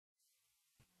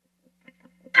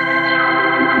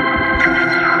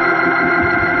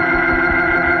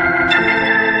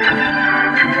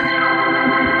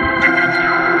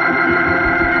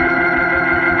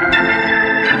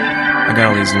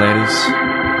these ladies,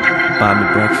 buy me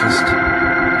breakfast,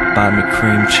 buy me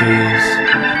cream cheese,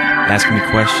 ask me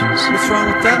questions. What's wrong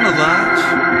with that,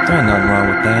 malachai? There ain't nothing wrong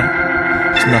with that.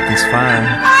 Just nothing's fine.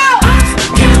 I've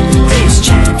got these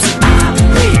jams, I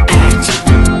react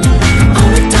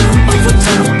all the time, over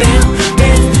time,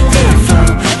 beautiful,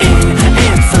 in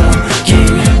and for you.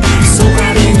 So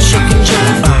bright and shocking,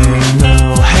 jive. Oh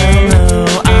no, hell no,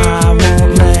 I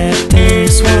won't let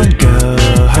this one go.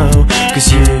 'Cause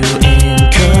you in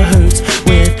cahoots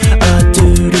with a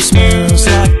dude who smells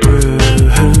like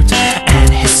brute, and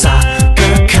his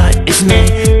soccer cut is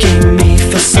making me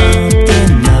feel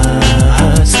something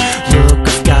nuts. Look,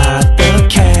 I've got the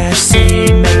cash,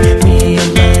 see, make me a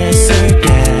lesser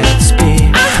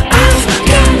Gatsby. I've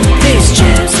got these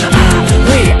jams, I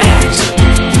react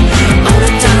all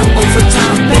the time, over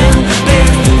time,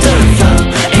 beautiful,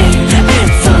 in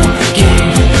and for you.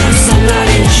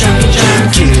 Somebody shocking, jive.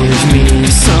 Give me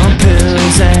some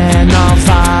pills and I'll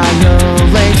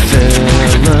violate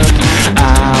Philip. I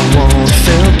won't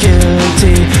feel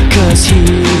guilty 'cause he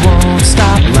won't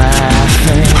stop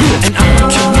laughing. And I don't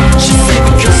care what you say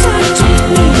because I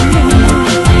don't.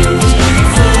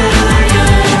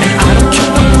 And I don't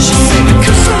care what you say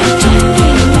because I don't.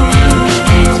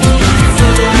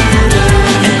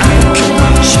 And I don't care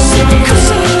what you say because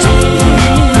I don't.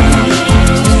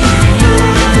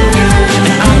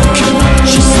 And I don't care what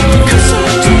you say because I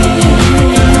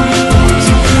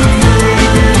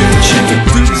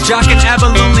Jockin'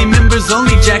 abalone, members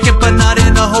only jacket, but not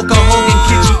in a Hulk Hogan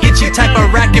kitschy itchy type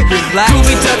of racket. Relax.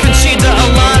 Scooby Duck and Cheetah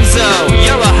Alonzo,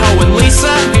 you're a hoe and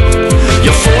Lisa.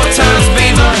 You're 4 times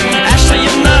Beaver, Ashley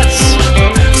you're nuts.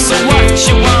 So what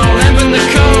you want? Living the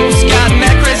coast, got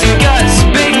mad crazy guts,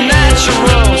 big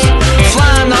naturals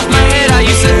flying off my head. I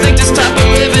used to think this type of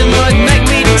living would make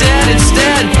me dead.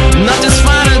 Instead, nothing's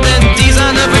finer than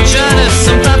designer vaginas.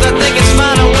 Sometimes I think it's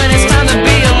finer when it's time to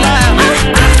be alive.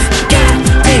 I've got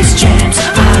these jams,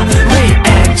 I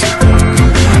react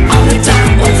all the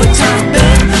time, over time,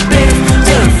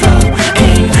 beautiful,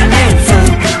 in and for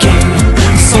you.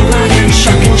 So bright and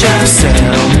shocking, just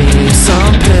sell me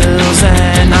some pills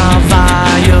and I'll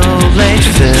violate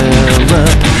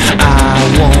Philip. I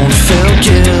won't feel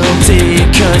guilty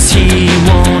 'cause he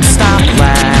won't stop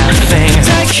laughing.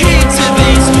 Take heed to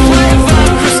these flavor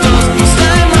crystals,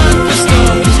 slime on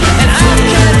crystals, and I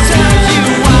can't tell you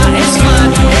why it's fun.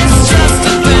 It's just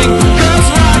a thing, girls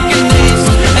rocking these,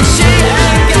 and she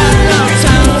ain't got no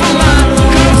time for mine.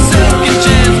 Cold silk and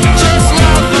jams, just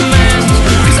love a man.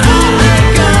 'Cause I ain't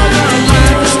gonna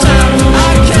lie this time,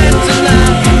 I can't deny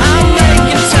I'm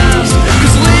making time.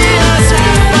 'Cause Leah's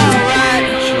half alright.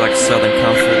 She likes Southern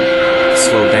comfort,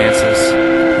 slow dances,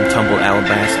 and tumbled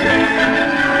alabaster.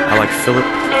 I like Philip,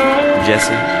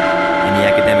 Jesse, and the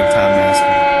academic time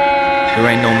master. There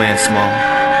ain't no man small,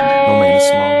 no man is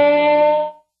small.